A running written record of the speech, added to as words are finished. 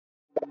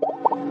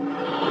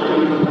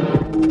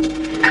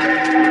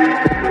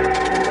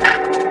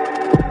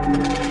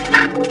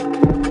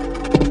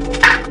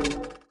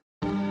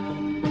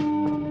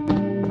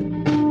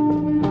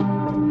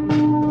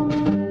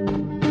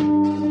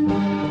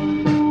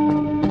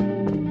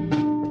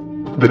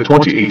The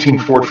 2018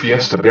 Ford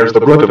Fiesta bears the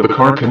brunt of the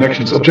Car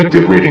Connection's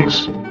objective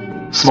ratings.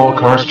 Small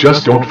cars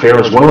just don't fare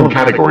as well in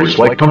categories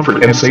like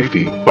comfort and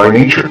safety, by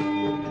nature.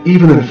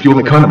 Even in fuel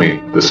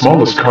economy, the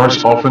smallest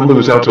cars often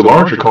lose out to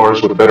larger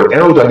cars with better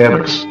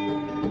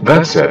aerodynamics.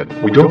 That said,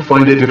 we don't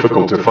find it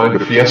difficult to find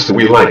the Fiesta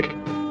we like.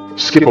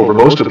 Skip over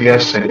most of the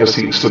S and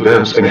SE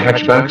sedans and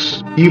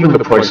hatchbacks, even the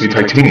pricey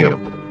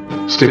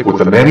titanium. Stick with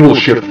the manual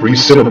shift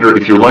 3-cylinder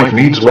if your life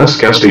needs less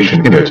gas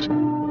station in it.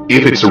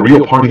 If it's a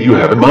real party you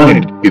have in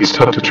mind, it's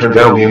tough to turn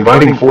down the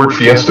inviting Ford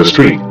Fiesta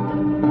Street.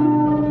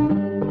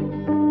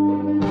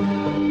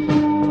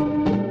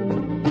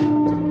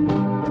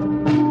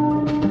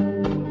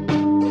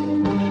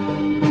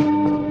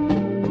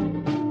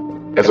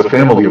 As a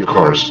family of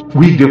cars,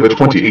 we give the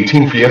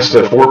 2018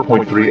 Fiesta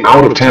 4.3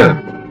 out of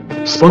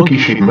 10. Spunky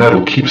sheet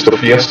metal keeps the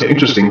Fiesta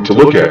interesting to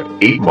look at,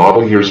 8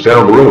 model years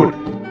down the road.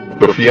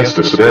 The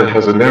Fiesta sedan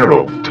has a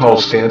narrow,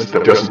 tall stance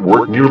that doesn't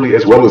work nearly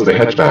as well as the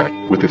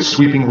hatchback, with its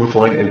sweeping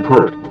roofline and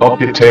pert,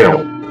 upbeat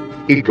tail.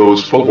 It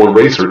goes full-bore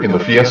racer in the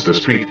Fiesta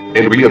Street,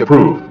 and we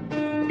approve.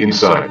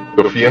 Inside,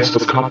 the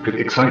Fiesta's cockpit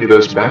excited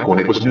us back when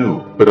it was new,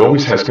 but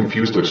always has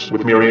confused us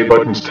with myriad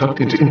buttons tucked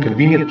into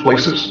inconvenient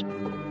places.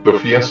 The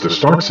Fiesta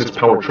starts its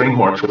powertrain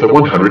march with a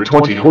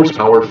 120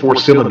 horsepower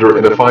 4-cylinder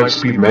and a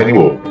 5-speed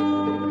manual.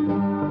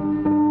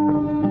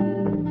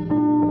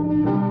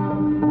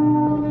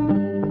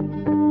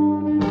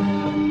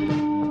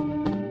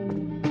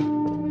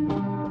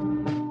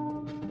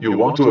 You'll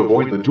want to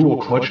avoid the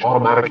dual-clutch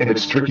automatic and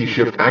its tricky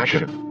shift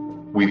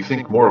action. We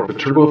think more of the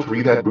Turbo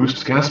 3 that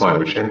boosts gas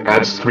mileage and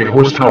adds 3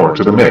 horsepower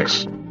to the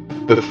mix.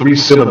 The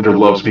 3-cylinder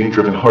loves being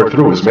driven hard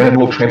through his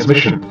manual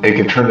transmission and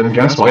can turn in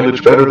gas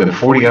mileage better than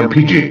 40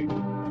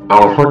 mpg.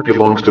 Our heart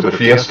belongs to the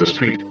Fiesta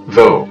Street,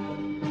 though.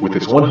 With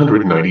its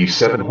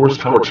 197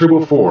 horsepower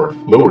Turbo 4,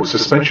 lowered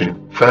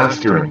suspension,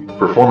 fast steering,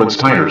 performance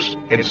tires,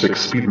 and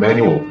 6-speed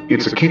manual,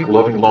 it's a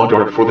kick-loving lawn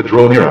dart for the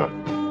drone era.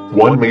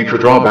 One major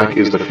drawback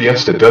is the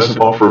Fiesta doesn't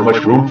offer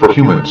much room for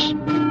humans.